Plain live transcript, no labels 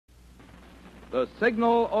The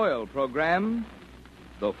Signal Oil program,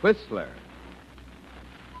 The Whistler.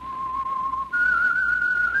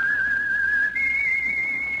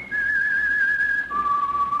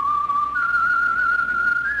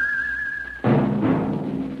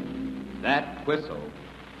 That whistle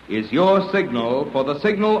is your signal for the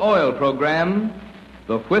Signal Oil program,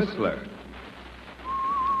 The Whistler.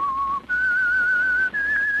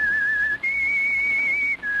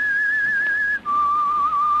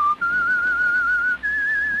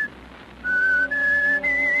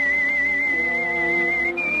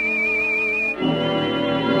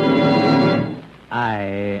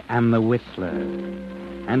 I am the Whistler,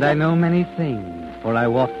 and I know many things, for I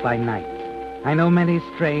walk by night. I know many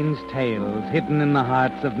strange tales hidden in the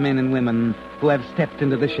hearts of men and women who have stepped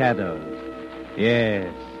into the shadows.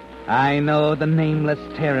 Yes, I know the nameless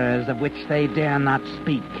terrors of which they dare not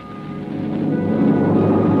speak.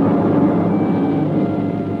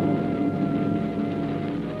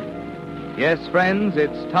 Yes, friends,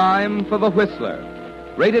 it's time for The Whistler.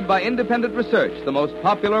 Rated by independent research, the most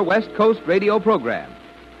popular West Coast radio program.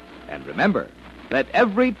 And remember, let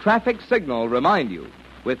every traffic signal remind you,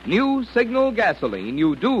 with new Signal gasoline,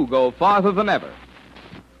 you do go farther than ever.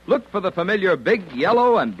 Look for the familiar big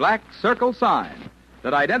yellow and black circle sign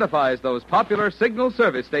that identifies those popular Signal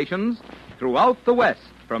service stations throughout the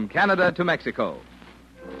West, from Canada to Mexico.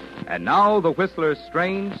 And now, the Whistler's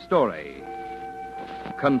strange story.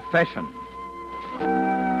 Confession.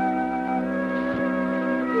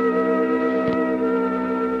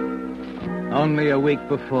 Only a week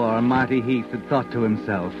before, Marty Heath had thought to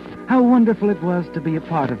himself how wonderful it was to be a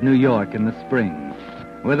part of New York in the spring,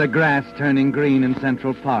 with the grass turning green in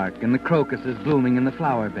Central Park and the crocuses blooming in the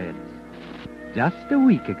flower beds. Just a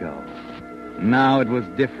week ago. Now it was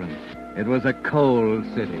different. It was a cold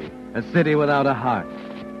city, a city without a heart.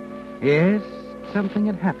 Yes, something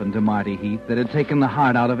had happened to Marty Heath that had taken the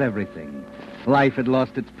heart out of everything. Life had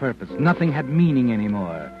lost its purpose. Nothing had meaning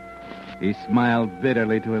anymore. He smiled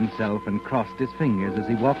bitterly to himself and crossed his fingers as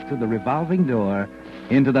he walked through the revolving door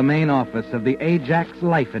into the main office of the Ajax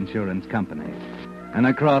Life Insurance Company and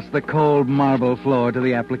across the cold marble floor to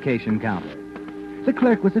the application counter. The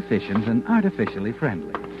clerk was efficient and artificially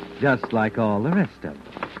friendly, just like all the rest of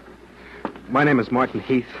them. My name is Martin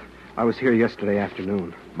Heath. I was here yesterday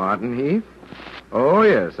afternoon. Martin Heath? Oh,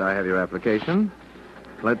 yes, I have your application.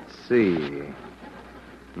 Let's see.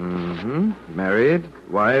 Married,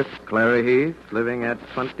 wife, Clara Heath, living at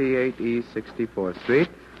 28 East 64th Street.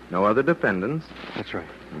 No other dependents. That's right.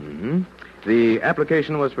 The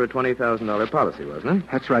application was for a $20,000 policy, wasn't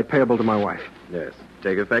it? That's right, payable to my wife. Yes.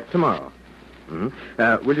 Take effect tomorrow.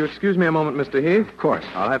 Will you excuse me a moment, Mr. Heath? Of course.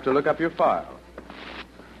 I'll have to look up your file.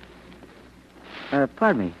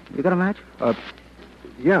 Pardon me. You got a match?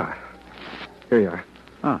 Yeah. Here you are.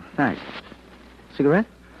 Oh, thanks. Cigarette?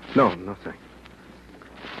 No, no thanks.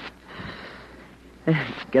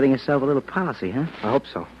 Getting yourself a little policy, huh? I hope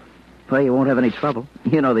so. Well, you won't have any trouble.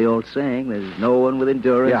 You know the old saying, there's no one with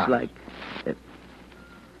endurance like...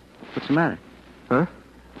 What's the matter? Huh?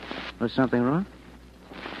 Was something wrong?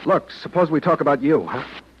 Look, suppose we talk about you, huh?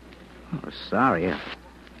 Oh, sorry.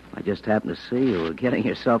 I just happened to see you were getting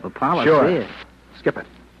yourself a policy. Sure. Skip it.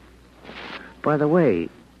 By the way,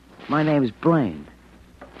 my name's Blaine.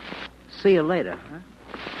 See you later,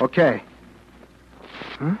 huh? Okay.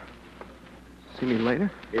 Huh? See me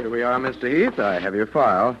later? Here we are, Mr. Heath. I have your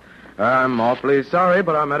file. I'm awfully sorry,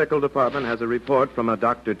 but our medical department has a report from a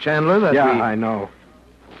Dr. Chandler that I know.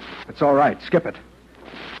 It's all right. Skip it.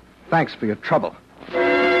 Thanks for your trouble.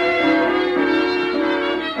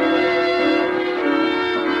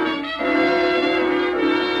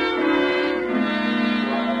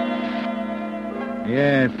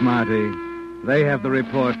 Yes, Marty. They have the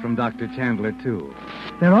report from Dr. Chandler, too.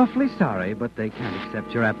 They're awfully sorry, but they can't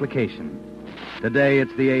accept your application. Today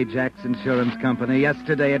it's the Ajax Insurance Company.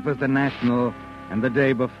 Yesterday it was the National, and the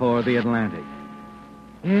day before the Atlantic.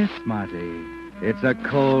 Yes, Marty. It's a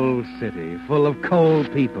cold city, full of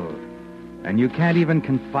cold people. And you can't even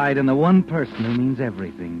confide in the one person who means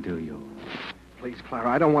everything to you. Please, Clara,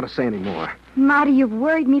 I don't want to say any more. Marty, you've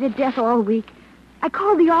worried me to death all week. I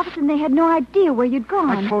called the office and they had no idea where you'd gone.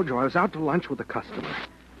 I told you I was out to lunch with a customer.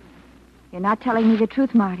 You're not telling me the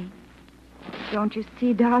truth, Marty. Don't you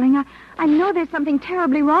see, darling? I know there's something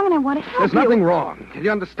terribly wrong and I want to help There's nothing wrong. Can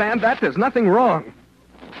you understand that? There's nothing wrong.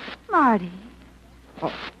 Marty.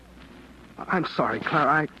 Oh, I'm sorry,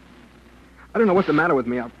 Clara. I don't know what's the matter with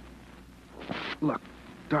me. Look,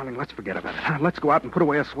 darling, let's forget about it. Huh? Let's go out and put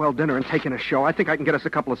away a swell dinner and take in a show. I think I can get us a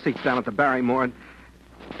couple of seats down at the Barrymore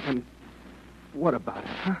and what about it,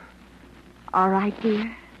 huh? All right,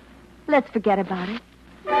 dear. Let's forget about it.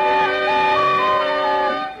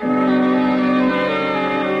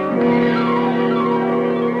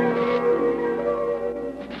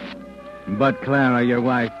 But Clara, your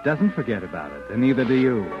wife, doesn't forget about it, and neither do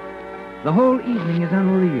you. The whole evening is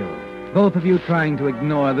unreal. Both of you trying to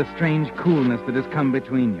ignore the strange coolness that has come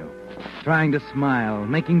between you. Trying to smile,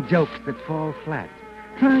 making jokes that fall flat.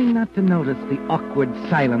 Trying not to notice the awkward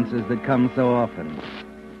silences that come so often.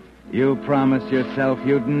 You promised yourself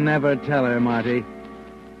you'd never tell her, Marty.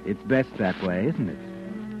 It's best that way, isn't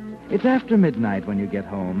it? It's after midnight when you get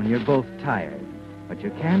home and you're both tired, but you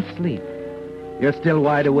can't sleep. You're still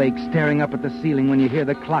wide awake, staring up at the ceiling when you hear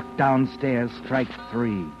the clock downstairs strike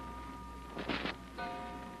 3.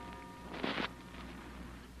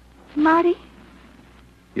 Marty,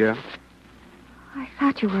 Yeah? I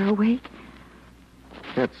thought you were awake.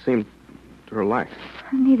 That seemed to relax.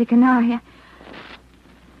 Neither can I.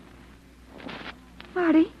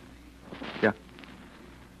 Marty? Yeah?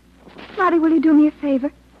 Marty, will you do me a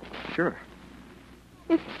favor? Sure.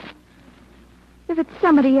 If it's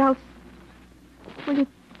somebody else, will you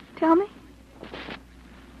tell me?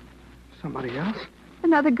 Somebody else?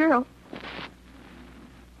 Another girl.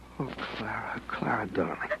 Oh, Clara,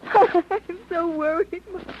 darling. I'm so worried.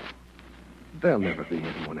 There'll never be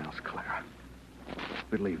anyone else, Clara.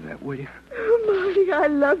 Believe that, will you? Oh, Marty, I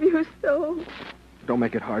love you so. Don't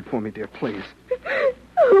make it hard for me, dear, please.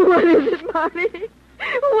 What is it, Marty?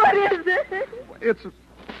 What is it? It's...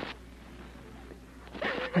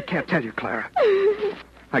 I can't tell you, Clara.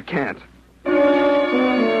 I can't.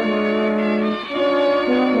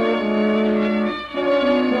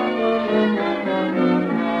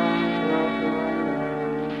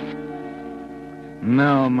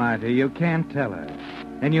 No, Marty, you can't tell her.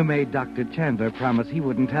 And you made Dr. Chandler promise he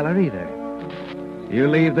wouldn't tell her either. You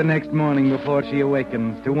leave the next morning before she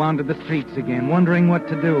awakens to wander the streets again, wondering what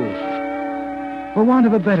to do. For want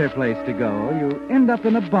of a better place to go, you end up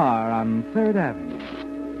in a bar on 3rd Avenue.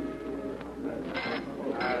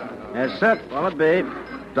 Yes, sir. What'll it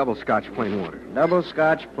be? Double Scotch plain water. Double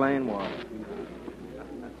Scotch, plain water.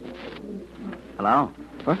 Hello?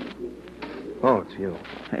 What? Oh, it's you.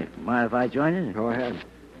 Hey, mind if I join you? Go ahead.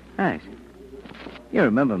 Thanks. You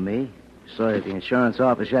remember me. Saw you at the insurance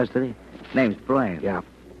office yesterday. Name's Blaine. Yeah.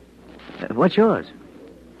 What's yours?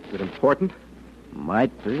 Is it important?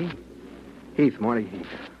 Might be. Heath, Marty Heath.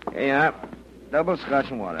 Yeah. Double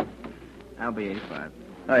Scotch and water. I'll be 85.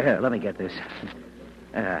 Oh, here, let me get this.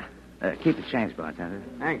 Keep the change, bartender.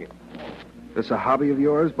 Thank you. This a hobby of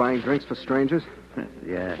yours, buying drinks for strangers?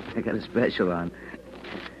 Yeah, I got a special on.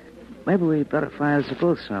 Maybe we better find us a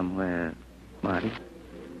booth somewhere, Marty.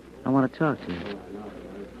 I want to talk to you.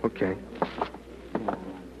 Okay.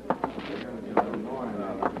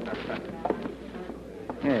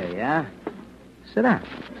 Here, yeah? Sit down.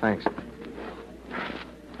 Thanks.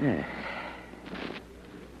 Yeah.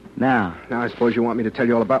 Now, Now I suppose you want me to tell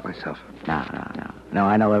you all about myself. no. No,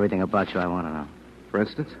 I know everything about you I want to know. For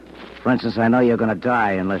instance? For instance, I know you're going to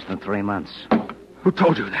die in less than 3 months. Who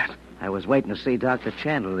told you that? I was waiting to see Dr.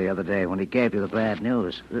 Chandler the other day when he gave you the bad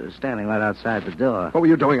news, standing right outside the door. What were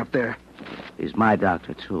you doing up there? He's my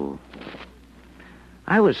doctor, too.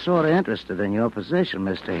 I was sort of interested in your position,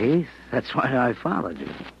 Mr. Heath. That's why I followed you.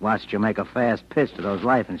 Watched you make a fast pitch to those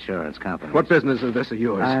life insurance companies. What business is this of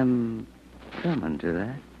yours? I'm coming to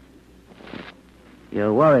that.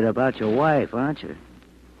 You're worried about your wife, aren't you?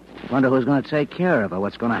 Wonder who's going to take care of her,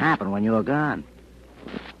 what's going to happen when you're gone.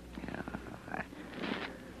 Yeah,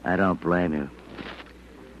 I don't blame you.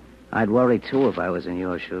 I'd worry, too, if I was in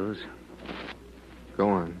your shoes. Go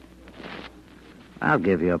on. I'll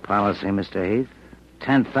give you a policy, Mr. Heath.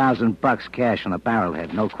 $10,000 cash on the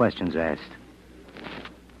barrelhead, no questions asked.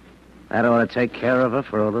 That ought to take care of her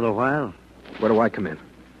for a little while. Where do I come in?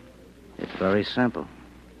 It's very simple.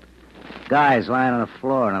 Guy's lying on the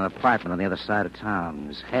floor in an apartment on the other side of town.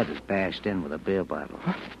 His head is bashed in with a beer bottle.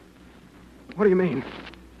 What do you mean?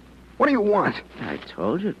 What do you want? I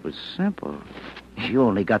told you it was simple. You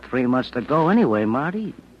only got 3 months to go anyway,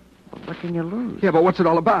 Marty. What can you lose? Yeah, but what's it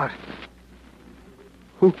all about?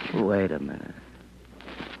 Who... Wait a minute.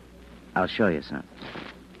 I'll show you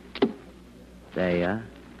something. There you are.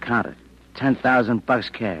 Count it.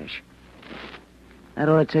 $10,000 cash. That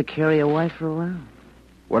ought to take care of your wife for a while.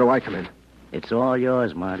 Where do I come in? It's all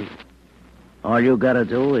yours, Marty. All you gotta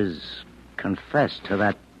do is confess to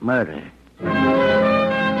that murder.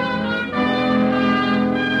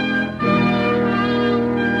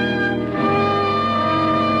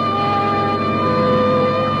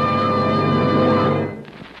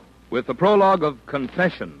 With the prologue of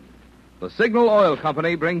Confession, the Signal Oil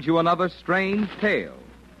Company brings you another strange tale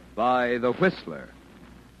by The Whistler.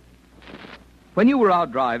 When you were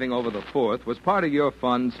out driving over the 4th, was part of your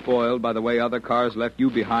fun spoiled by the way other cars left you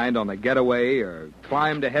behind on a getaway or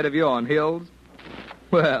climbed ahead of you on hills?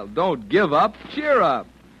 Well, don't give up. Cheer up.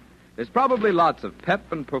 There's probably lots of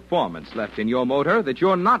pep and performance left in your motor that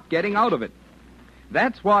you're not getting out of it.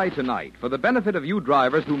 That's why tonight, for the benefit of you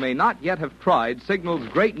drivers who may not yet have tried Signal's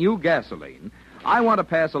great new gasoline, I want to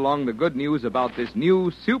pass along the good news about this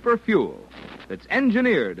new super fuel that's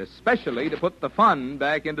engineered especially to put the fun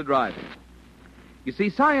back into driving. You see,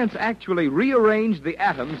 science actually rearranged the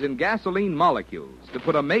atoms in gasoline molecules to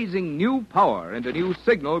put amazing new power into new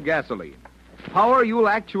Signal gasoline. Power you'll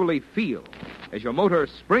actually feel as your motor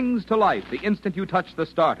springs to life the instant you touch the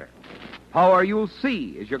starter. Power you'll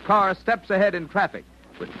see as your car steps ahead in traffic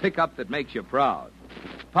with pickup that makes you proud.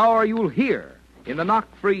 Power you'll hear in the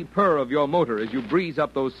knock-free purr of your motor as you breeze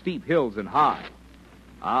up those steep hills and high.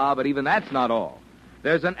 But even that's not all.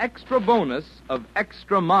 There's an extra bonus of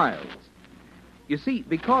extra miles. You see,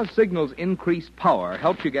 because Signal's increased power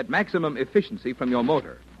helps you get maximum efficiency from your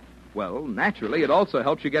motor, well, naturally, it also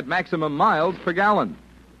helps you get maximum miles per gallon.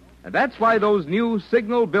 And that's why those new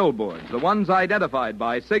Signal billboards, the ones identified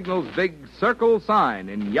by Signal's big circle sign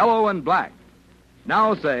in yellow and black,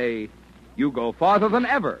 now say, you go farther than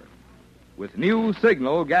ever with new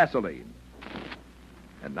Signal gasoline.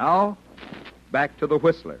 And now, back to the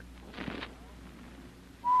Whistler.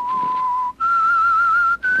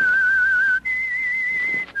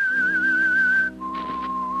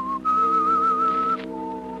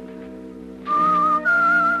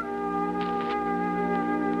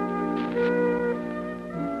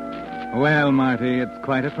 Well, Marty, it's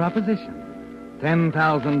quite a proposition.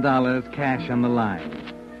 $10,000 cash on the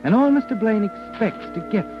line. And all Mr. Blaine expects to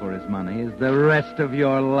get for his money is the rest of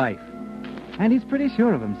your life. And he's pretty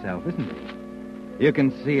sure of himself, isn't he? You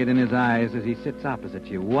can see it in his eyes as he sits opposite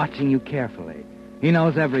you, watching you carefully. He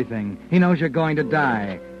knows everything. He knows you're going to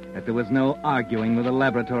die. That there was no arguing with the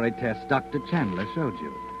laboratory tests Dr. Chandler showed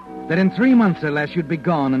you. That in 3 months or less you'd be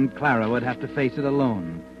gone and Clara would have to face it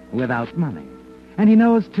alone, without money. And he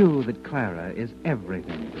knows, too, that Clara is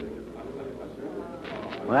everything to you.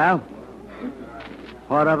 Well,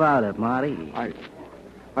 what about it, Marty? I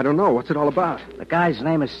don't know. What's it all about? The guy's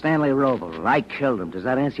name is Stanley Roble. I killed him. Does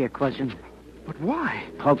that answer your question? But why?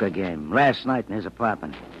 Poker game. Last night in his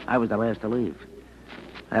apartment. I was the last to leave.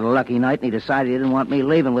 I had a lucky night, and he decided he didn't want me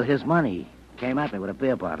leaving with his money. Came at me with a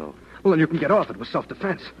beer bottle. Well, then you can get off. It was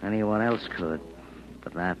self-defense. Anyone else could,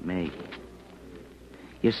 but not me.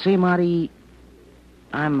 You see, Marty,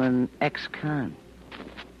 I'm an ex-con.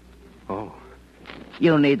 Oh.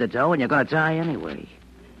 You need the dough, and you're going to die anyway.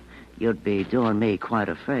 You'd be doing me quite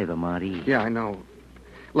a favor, Marty. Yeah, I know.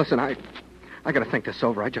 Listen, I got to think this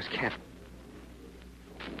over. I just can't.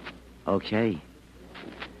 Okay.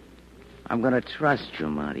 I'm going to trust you,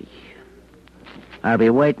 Marty. I'll be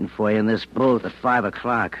waiting for you in this booth at 5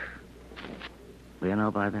 o'clock. Will you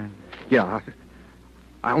know by then? Yeah,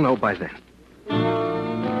 I'll know by then.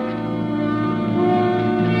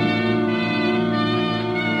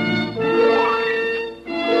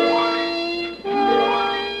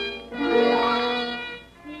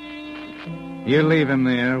 You leave him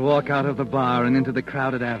there, walk out of the bar and into the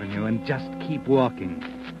crowded avenue, and just keep walking.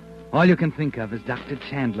 All you can think of is Dr.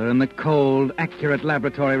 Chandler and the cold, accurate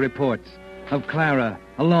laboratory reports of Clara,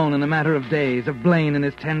 alone in a matter of days, of Blaine and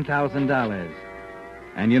his $10,000.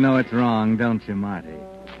 And you know it's wrong, don't you, Marty?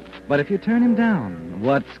 But if you turn him down,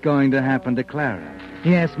 what's going to happen to Clara?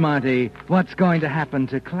 Yes, Marty, what's going to happen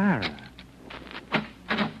to Clara?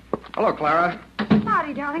 Hello, Clara.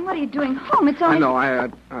 Marty, darling, what are you doing home? It's only... I know.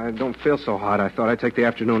 I don't feel so hot. I thought I'd take the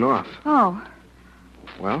afternoon off. Oh.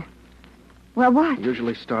 Well? Well, what? You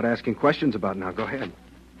usually start asking questions about it now. Go ahead.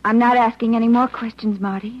 I'm not asking any more questions,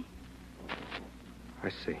 Marty. I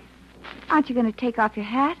see. Aren't you going to take off your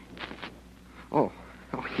hat? Oh,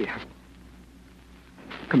 yeah.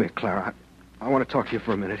 Come here, Clara. I want to talk to you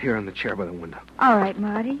for a minute here on the chair by the window. All right,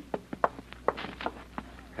 Marty.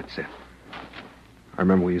 That's it. I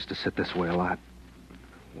remember we used to sit this way a lot,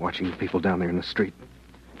 watching the people down there in the street,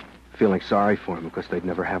 feeling sorry for them because they'd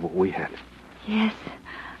never have what we had. Yes,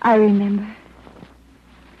 I remember.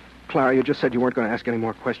 Clara, you just said you weren't going to ask any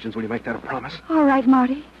more questions. Will you make that a promise? All right,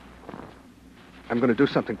 Marty. I'm going to do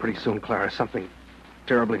something pretty soon, Clara. Something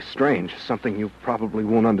terribly strange. Something you probably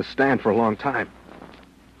won't understand for a long time.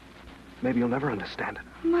 Maybe you'll never understand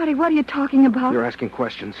it. Marty, what are you talking about? You're asking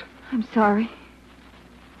questions. I'm sorry.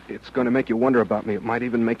 It's going to make you wonder about me. It might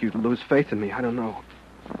even make you lose faith in me. I don't know.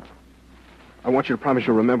 I want you to promise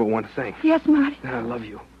you'll remember one thing. Yes, Marty. That I love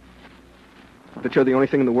you. That you're the only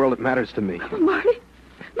thing in the world that matters to me. Oh, Marty,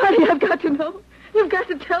 I've got to know. You've got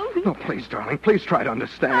to tell me. No, please, darling. Please try to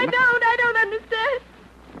understand. I don't understand.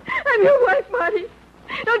 I'm your wife, Marty.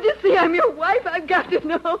 Don't you see I'm your wife? I've got to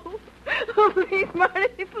know. Oh, please,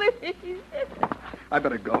 Marty, please. I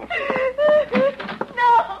better go.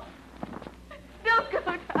 No! Don't go,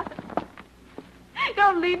 darling.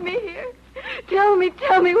 Don't leave me here. Tell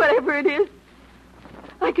me whatever it is.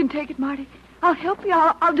 I can take it, Marty. I'll help you.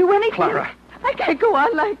 I'll do anything. Clara. I can't go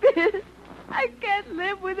on like this. I can't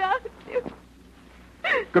live without you.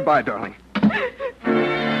 Goodbye, darling.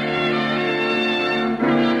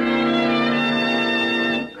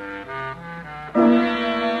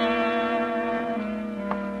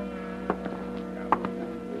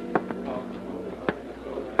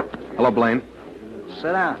 Hello, Blaine. Sit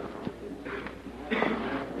down.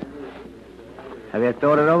 Have you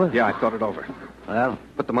thought it over? Yeah, I thought it over. Well,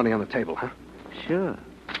 Put the money on the table, huh? sure.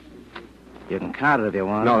 You can count it if you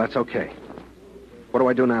want. No, that's okay. What do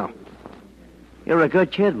I do now? You're a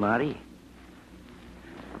good kid, Marty.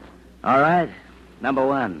 All right. Number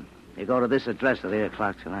one, you go to this address at 8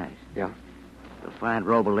 o'clock tonight. Yeah? You'll find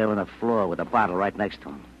Roble there on the floor with a bottle right next to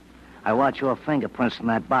him. I want your fingerprints in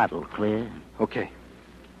that bottle, clear? Okay.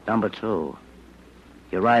 Number two,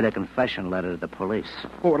 you write a confession letter to the police.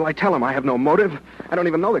 Well, what'll I tell him? I have no motive. I don't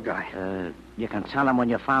even know the guy. You can tell them when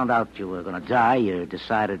you found out you were going to die, you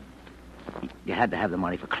decided you had to have the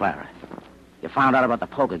money for Clara. You found out about the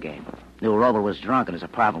poker game. Knew Roble was drunk and there's a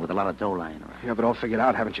problem with a lot of dough lying around. You have it all figured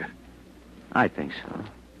out, haven't you? I think so.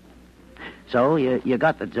 So you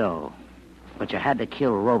got the dough, but you had to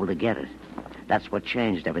kill Roble to get it. That's what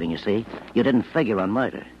changed everything, you see. You didn't figure on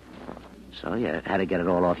murder. So you had to get it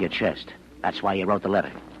all off your chest. That's why you wrote the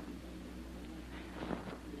letter.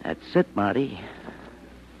 That's it, Marty.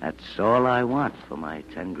 That's all I want for my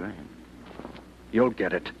 10 grand. You'll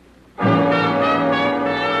get it.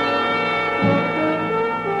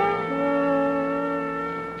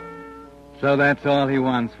 So that's all he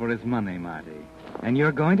wants for his money, Marty. And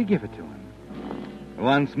you're going to give it to him.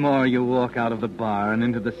 Once more, you walk out of the bar and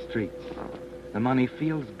into the streets. The money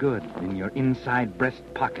feels good in your inside breast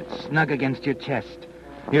pocket, snug against your chest.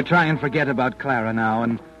 You try and forget about Clara now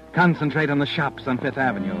and concentrate on the shops on Fifth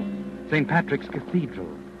Avenue, St. Patrick's Cathedral,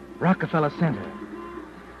 Rockefeller Center.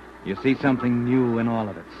 You see something new in all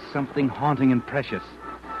of it, something haunting and precious,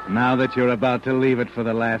 now that you're about to leave it for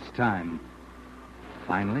the last time.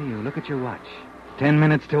 Finally, you look at your watch. 10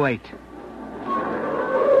 minutes to 8.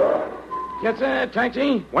 Yes, sir,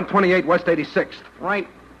 taxi. 128 West 86th. Right.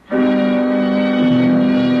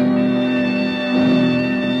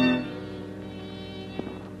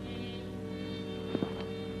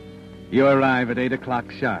 You arrive at 8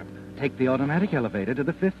 o'clock sharp. Take the automatic elevator to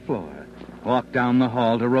the 5th floor. Walk down the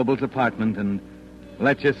hall to Roble's apartment and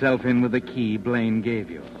let yourself in with the key Blaine gave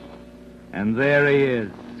you. And there he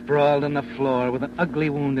is, sprawled on the floor with an ugly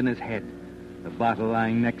wound in his head, the bottle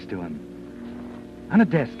lying next to him. On a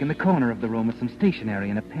desk in the corner of the room is some stationery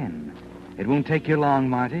and a pen. It won't take you long,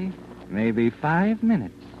 Marty. Maybe 5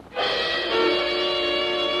 minutes.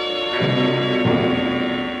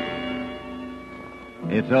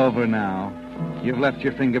 It's over now. You've left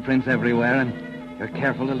your fingerprints everywhere, and you're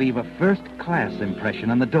careful to leave a first-class impression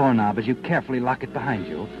on the doorknob as you carefully lock it behind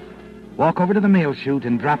you. Walk over to the mail chute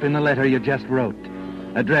and drop in the letter you just wrote,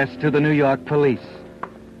 addressed to the New York police.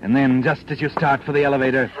 And then, just as you start for the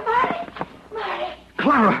elevator... Marty!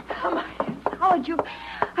 Clara! Oh, Marty, how would you...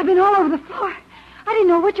 I've been all over the floor. I didn't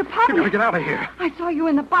know which You apartment... gotta get out of here. I saw you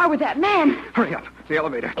in the bar with that man. Hurry up. The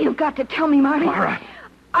elevator. You've got to tell me, Marty. Clara!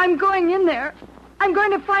 I'm going in there. I'm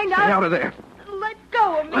going to find Stay out... out of there. Let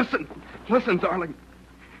go of me. Listen, darling.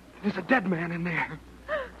 There's a dead man in there.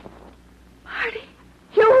 Marty,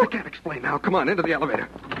 you... I can't explain now. Come on, into the elevator.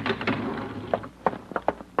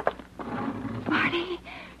 Marty,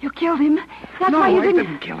 you killed him. That's No, why you I didn't...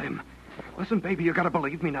 didn't kill him. Listen, baby, you gotta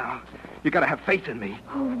believe me now. You gotta have faith in me.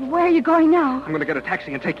 Oh, where are you going now? I'm gonna get a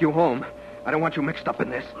taxi and take you home. I don't want you mixed up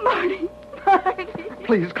in this. Marty, Marty.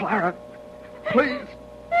 Please, Clara. Please.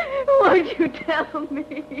 Won't you tell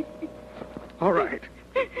me? All right.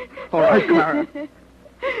 All right, Clara.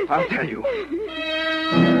 I'll tell you.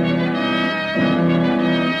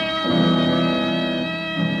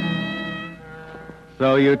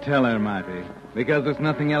 So you tell her, Marty, because there's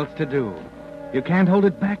nothing else to do. You can't hold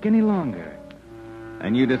it back any longer.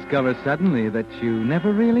 And you discover suddenly that you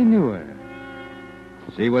never really knew her.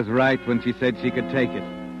 She was right when she said she could take it.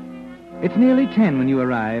 It's nearly 10 when you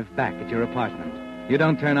arrive back at your apartment. You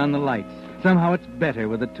don't turn on the lights. Somehow it's better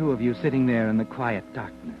with the two of you sitting there in the quiet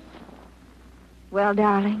darkness. Well,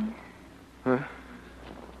 darling, Huh?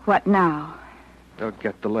 what now? They'll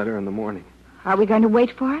get the letter in the morning. Are we going to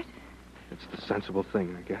wait for it? It's the sensible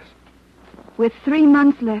thing, I guess. With 3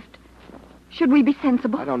 months left, should we be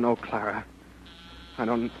sensible? I don't know, Clara. I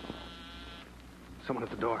don't... Someone at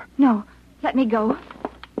the door. No, let me go.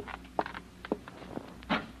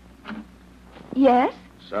 Yes?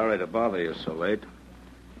 Sorry to bother you so late.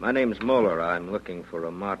 My name's Moeller. I'm looking for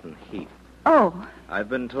a Martin Heath. Oh, I've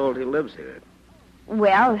been told he lives here.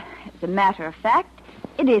 well, as a matter of fact,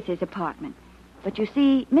 it is his apartment. But you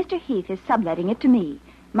see, Mr. Heath is subletting it to me.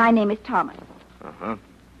 My name is Thomas. Uh-huh.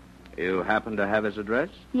 You happen to have his address?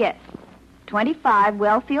 Yes. 25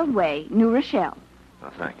 Wellfield Way, New Rochelle.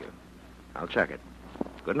 Oh, thank you. I'll check it.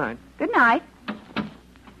 Good night. Good night.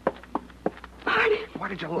 Marty! Why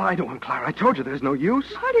did you lie to him, Clara? I told you there's no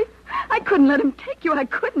use. Marty, I couldn't let him take you. I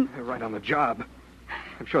couldn't. They're right on the job.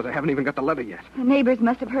 I'm sure they haven't even got the letter yet. The neighbors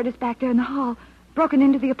must have heard us back there in the hall, broken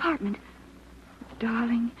into the apartment.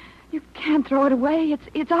 Darling, you can't throw it away.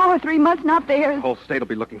 It's our 3 months, not The theirs. whole state will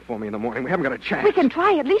be looking for me in the morning. We haven't got a chance. We can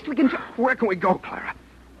try. At least we can try. Where can we go, Clara?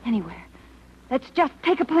 Anywhere. Let's just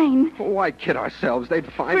take a plane. Why kid ourselves?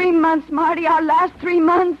 They'd find... 3 months, Marty. Our last 3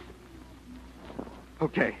 months.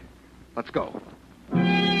 Okay, let's go.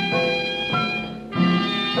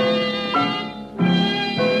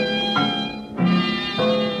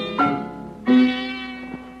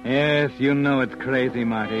 Yes, you know it's crazy,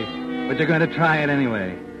 Marty. But you're going to try it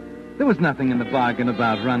anyway. There was nothing in the bargain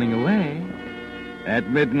about running away. At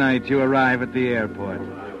midnight, you arrive at the airport.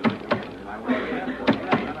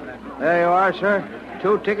 There you are, sir.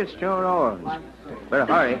 2 tickets to New Orleans. Better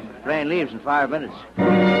hurry. Plane leaves in 5 minutes.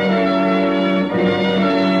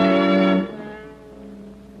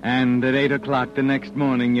 And at 8 o'clock the next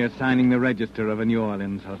morning, you're signing the register of a New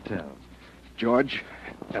Orleans hotel. George,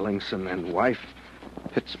 Ellingson, and wife,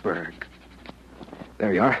 Pittsburgh.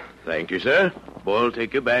 There you are. Thank you, sir. Boy'll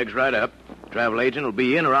take your bags right up. Travel agent will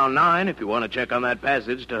be in around 9 if you want to check on that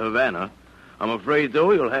passage to Havana. I'm afraid,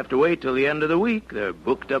 though, you'll have to wait till the end of the week. They're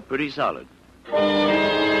booked up pretty solid.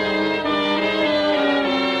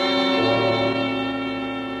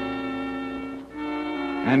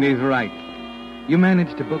 And he's right. You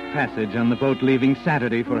managed to book passage on the boat leaving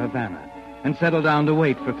Saturday for Havana and settle down to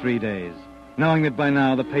wait for 3 days, knowing that by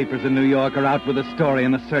now the papers in New York are out with the story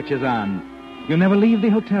and the search is on. You never leave the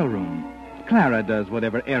hotel room. Clara does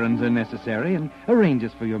whatever errands are necessary and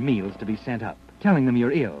arranges for your meals to be sent up, telling them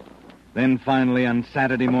you're ill. Then finally on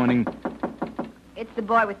Saturday morning... It's the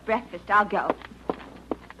boy with breakfast. I'll go.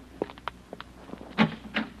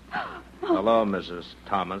 Hello, Mrs.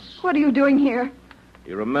 Thomas. What are you doing here?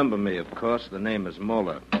 You remember me, of course. The name is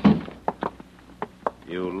Moeller.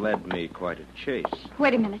 You led me quite a chase.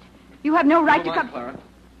 Wait a minute. You have no right to come... Clara.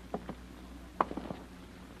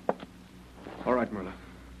 All right, Myrna.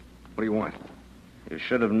 What do you want? You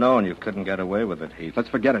should have known you couldn't get away with it, Heath. Let's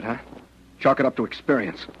forget it, huh? Chalk it up to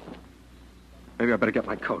experience. Maybe I better get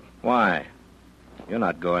my coat. Why? You're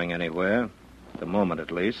not going anywhere. At the moment,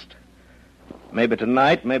 at least. Maybe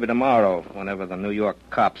tonight, maybe tomorrow, whenever the New York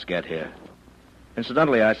cops get here.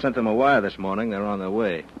 Incidentally, I sent them a wire this morning. They're on their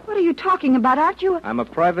way. What are you talking about? Aren't you... I'm a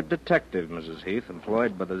private detective, Mrs. Heath,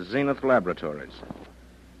 employed by the Zenith Laboratories.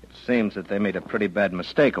 It seems that they made a pretty bad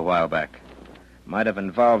mistake a while back. Might have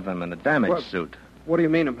involved them in a damage suit. What do you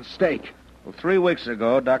mean, a mistake? Well, 3 weeks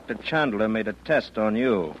ago, Dr. Chandler made a test on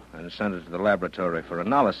you and sent it to the laboratory for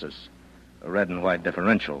analysis. A red and white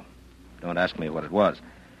differential. Don't ask me what it was.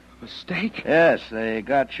 Mistake? Yes, they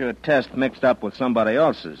got your test mixed up with somebody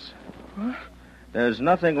else's. What? There's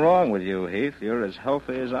nothing wrong with you, Heath. You're as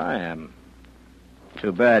healthy as I am.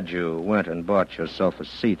 Too bad you went and bought yourself a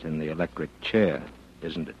seat in the electric chair,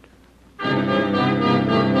 isn't it?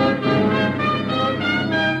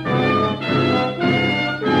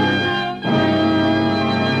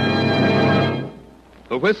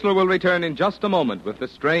 The Whistler will return in just a moment with the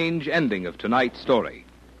strange ending of tonight's story.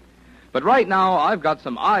 But right now, I've got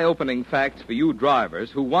some eye-opening facts for you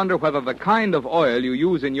drivers who wonder whether the kind of oil you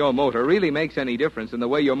use in your motor really makes any difference in the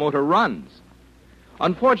way your motor runs.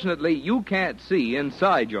 Unfortunately, you can't see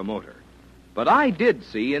inside your motor. But I did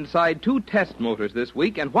see inside 2 test motors this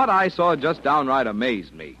week, and what I saw just downright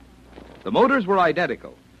amazed me. The motors were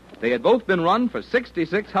identical. They had both been run for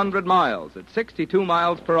 6,600 miles at 62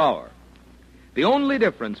 miles per hour. The only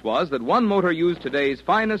difference was that one motor used today's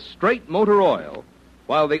finest straight motor oil,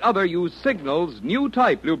 while the other used Signal's new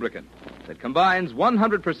type lubricant that combines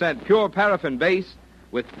 100% pure paraffin base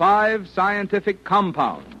with 5 scientific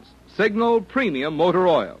compounds, Signal Premium Motor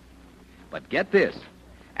Oil. But get this,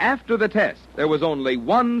 after the test, there was only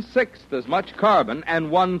 1/6 as much carbon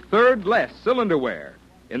and 1/3 less cylinder wear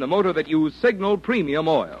in the motor that used Signal Premium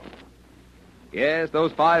Oil. Yes,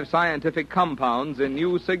 those 5 scientific compounds in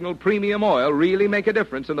new Signal Premium Oil really make a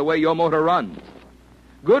difference in the way your motor runs.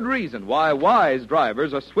 Good reason why wise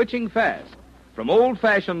drivers are switching fast from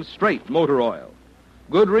old-fashioned straight motor oil.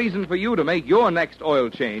 Good reason for you to make your next oil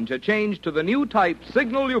change a change to the new type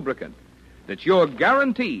Signal lubricant that's your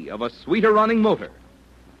guarantee of a sweeter running motor.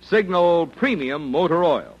 Signal Premium Motor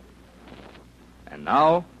Oil. And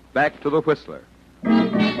now, back to the Whistler.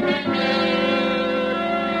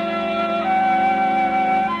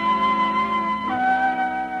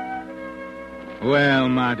 Well,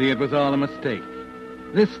 Marty, it was all a mistake.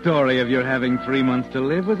 This story of your having 3 months to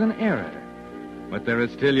live was an error. But there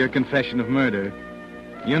is still your confession of murder.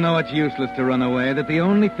 You know it's useless to run away, that the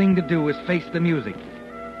only thing to do is face the music,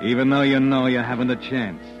 even though you know you haven't a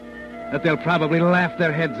chance. That they'll probably laugh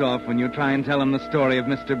their heads off when you try and tell them the story of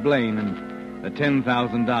Mr. Blaine and the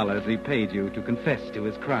 $10,000 he paid you to confess to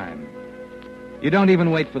his crime. You don't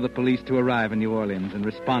even wait for the police to arrive in New Orleans in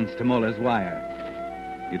response to Muller's wire.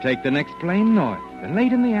 You take the next plane north, and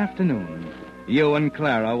late in the afternoon, you and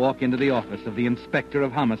Clara walk into the office of the Inspector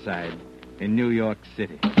of Homicide in New York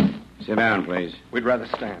City. Sit down, please. We'd rather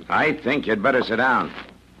stand. I think you'd better sit down.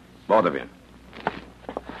 Both of you.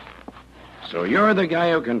 So you're the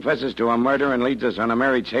guy who confesses to a murder and leads us on a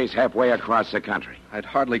merry chase halfway across the country. I'd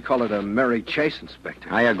hardly call it a merry chase, Inspector.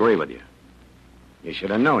 I agree with you. You should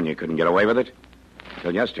have known you couldn't get away with it.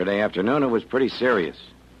 Till yesterday afternoon, it was pretty serious.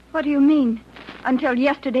 What do you mean? Until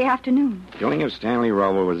yesterday afternoon. Killing of Stanley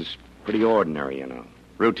Rowell was pretty ordinary, you know.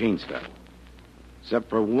 Routine stuff. Except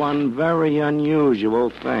for one very unusual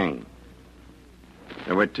thing.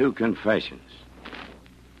 There were 2 confessions.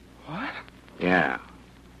 What? Yeah.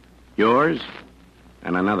 Yours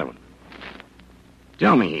and another one.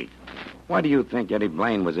 Tell me, Heath, why do you think Eddie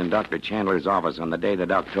Blaine was in Dr. Chandler's office on the day the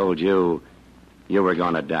doc told you were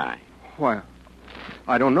going to die? Why,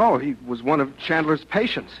 I don't know. He was one of Chandler's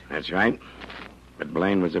patients. That's right. But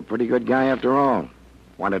Blaine was a pretty good guy after all.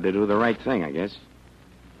 Wanted to do the right thing, I guess.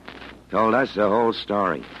 Told us the whole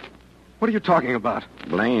story. What are you talking about?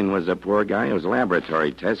 Blaine was a poor guy whose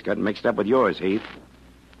laboratory test got mixed up with yours, Heath.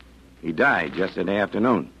 He died yesterday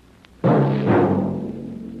afternoon.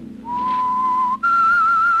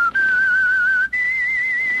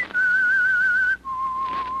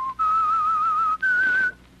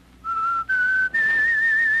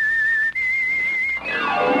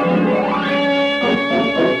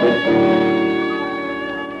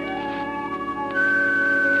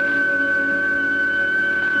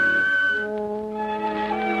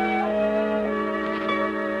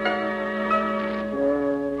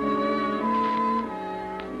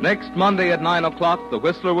 Next Monday at 9 o'clock, The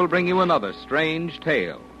Whistler will bring you another strange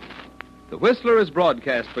tale. The Whistler is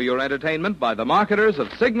broadcast for your entertainment by the marketers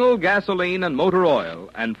of Signal, gasoline, and motor oil,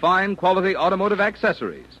 and fine quality automotive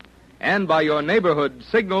accessories, and by your neighborhood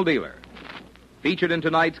Signal dealer. Featured in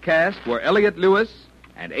tonight's cast were Elliot Lewis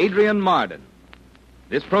and Adrian Marden.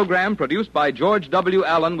 This program, produced by George W.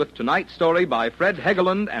 Allen, with tonight's story by Fred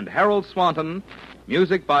Hegeland and Harold Swanton,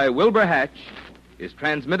 music by Wilbur Hatch, is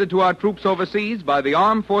transmitted to our troops overseas by the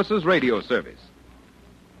Armed Forces Radio Service.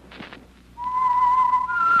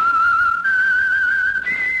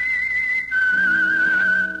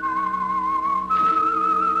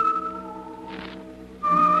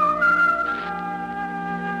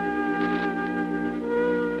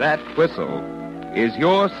 That whistle is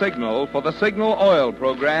your signal for the Signal Oil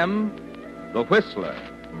program, The Whistler.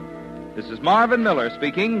 This is Marvin Miller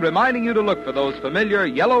speaking, reminding you to look for those familiar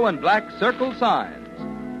yellow and black circle signs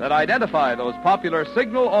that identify those popular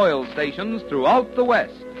Signal oil stations throughout the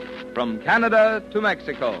West, from Canada to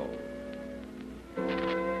Mexico.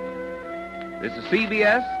 This is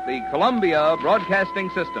CBS, the Columbia Broadcasting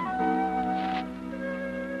System.